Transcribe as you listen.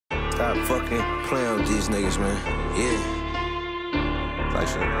Stop fucking playing with these niggas, man. Yeah. Like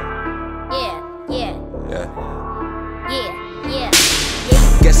shit, man. Yeah.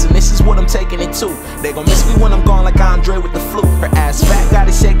 Guessing this is what I'm taking it to. They gon' miss me when I'm gone like Andre with the flute. Her ass fat, got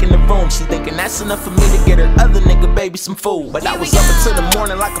it shaking the room. She thinking that's enough for me to get her other nigga baby some food. But I was up until the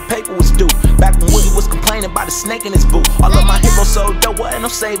morning like a paper was due. Back when Woody was complaining about a snake in his boot. All of my heroes so dope, wasn't no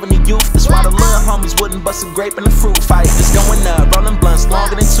saving the youth. That's why the little homies wouldn't bust a grape in the fruit fight. Just going up, rolling blunts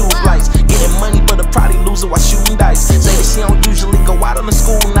longer than 2 lights. Getting money but a probably loser while shooting dice. Say that she don't usually go out on a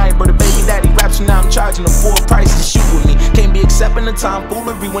school night, but her baby daddy raps, so now I'm charging her full price to shoot with me. Can't be accepting the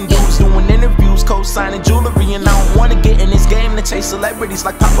tomfoolery when dudes doing interviews, co-signing jewelry. And I don't wanna get in this game to chase celebrities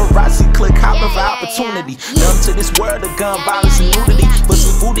like paparazzi, click hopping for opportunity. Numb to this world of gun violence and nudity. For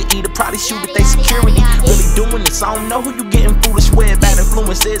some food to eat, or probably shoot at they security. Really doing this, I don't know who you getting foolish with. Bad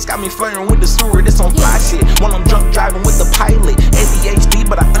influences got me flirting with the steward, it's on fly shit. While I'm drunk driving with the pilot, ADHD,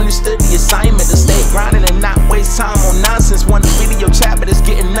 but I understood the assignment to stay grinding and not waste time on nonsense. One video chat, but it's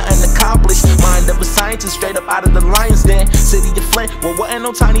getting nothing accomplished. Mind of a scientist, straight up out of the lion's den. City of Flint, well, wasn't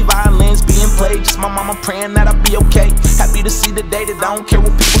no tiny violins being played. Just my mama praying that I'll be okay. Happy to see the day that I don't care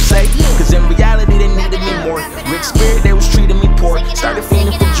what people say, cause in reality they needed me more. Rich spirit, they was treating me poor. Started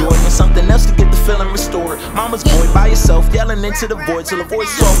feeling for joy and something else to get the feeling restored. Mama's boy by yourself, yelling into the void till the voice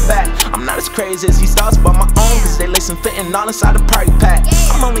talk back. I'm not as crazy as these thoughts, but my own, cause they lay some fitting all inside the party pack.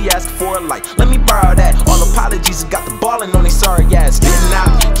 I'm only asking for a light, let me borrow that. All apologies, got the ballin' on they sorry ass. Getting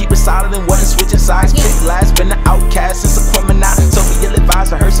out, keep it solid and wasn't switching sides. Kick last, been an outcast since a criminal. Told me ill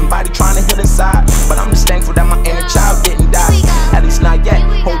advised, I heard somebody trying to heal inside. But I'm just thankful that my inner child didn't die. At least not yet,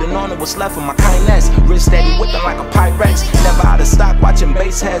 holding on to what's left of my kindness. Wrist steady whipping like a Pyrex. Never out of stock, watching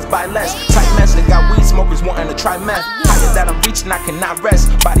bass heads buy less. Tight mess, they got weed smokers wanting to try meth. Higher that I'm reaching, I cannot rest.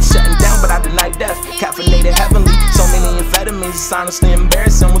 Body shutting down, but I deny death. Caffeinated heavenly, so many amphetamines, it's honestly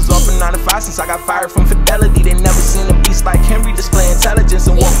embarrassing. Was off for 9 to 5 since I got fired from Fidelity. They never seen a beast like Henry display intelligence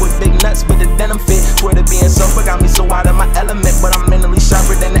and walk with big nuts with a denim fit. Swear to being sober got me so out of my element, but I'm mentally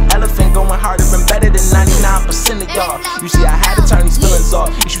sharper than an elephant, going harder and better than 99% of y'all. You see, I had to turn these feelings off.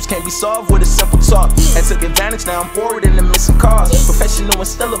 Issues can't be solved with a simple talk. And took advantage, now I'm forward in the missing cars. Professional and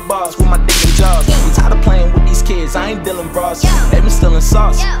still a boss with my dick and jaws. I'm tired of playing with these kids, I ain't dealing bras. They been stealing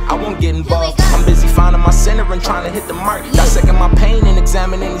sauce, I won't get involved. I'm busy finding my center and trying to hit the mark. Dissecting my pain and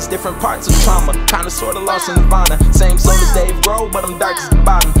examining these different parts of trauma. Kinda sorta lost in Nirvana. Same soul as Dave Grohl, but I'm dark as the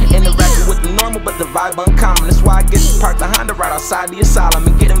bottom. Interacting with the normal, but the vibe uncommon. That's why I get to park the Honda right outside the asylum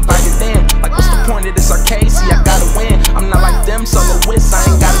and get invited in. Like, what's the point of this arcade? See, I gotta win. I'm not like them, solo wits, I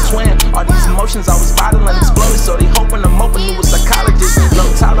ain't got a twin. All these emotions I was bottling exploded, so they hoping I'm open to a psychologist. Low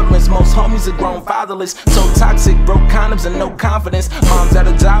tolerance, most homies are grown fatherless. So toxic, broke condoms and no confidence. Moms at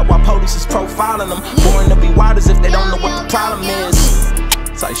a job while police is profiling them. Boring to be wild as if they don't know what the problem is.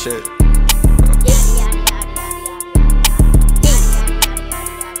 Type shit.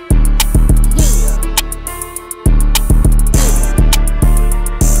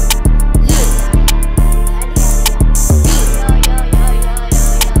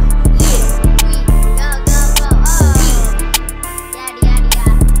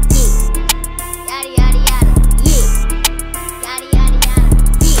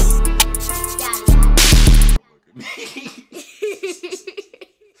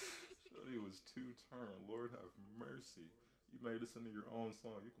 Lord have mercy. You made this into your own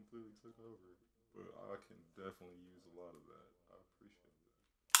song. You completely took over it. But I can definitely use a lot of that. I appreciate it.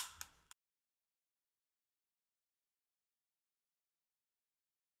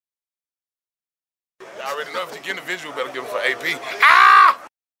 I already know if you get a visual, better give it for AP. Ah!